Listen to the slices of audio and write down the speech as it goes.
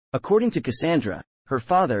According to Cassandra, her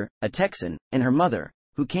father, a Texan, and her mother,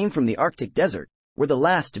 who came from the Arctic desert, were the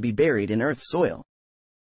last to be buried in Earth's soil.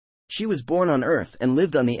 She was born on Earth and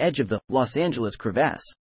lived on the edge of the Los Angeles crevasse.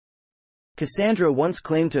 Cassandra once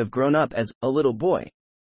claimed to have grown up as a little boy.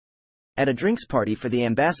 At a drinks party for the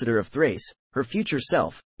ambassador of Thrace, her future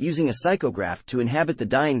self, using a psychograph to inhabit the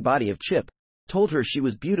dying body of Chip, told her she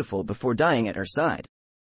was beautiful before dying at her side.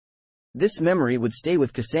 This memory would stay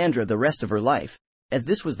with Cassandra the rest of her life, as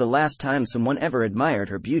this was the last time someone ever admired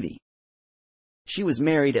her beauty. She was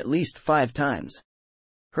married at least 5 times.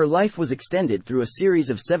 Her life was extended through a series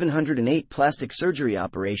of 708 plastic surgery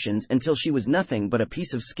operations until she was nothing but a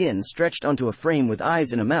piece of skin stretched onto a frame with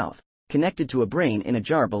eyes and a mouth, connected to a brain in a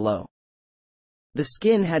jar below. The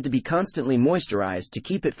skin had to be constantly moisturized to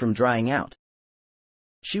keep it from drying out.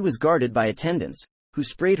 She was guarded by attendants, who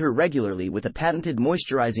sprayed her regularly with a patented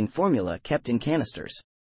moisturizing formula kept in canisters.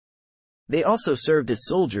 They also served as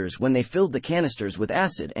soldiers when they filled the canisters with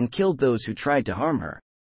acid and killed those who tried to harm her.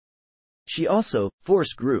 She also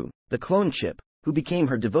grew the clone Chip, who became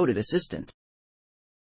her devoted assistant.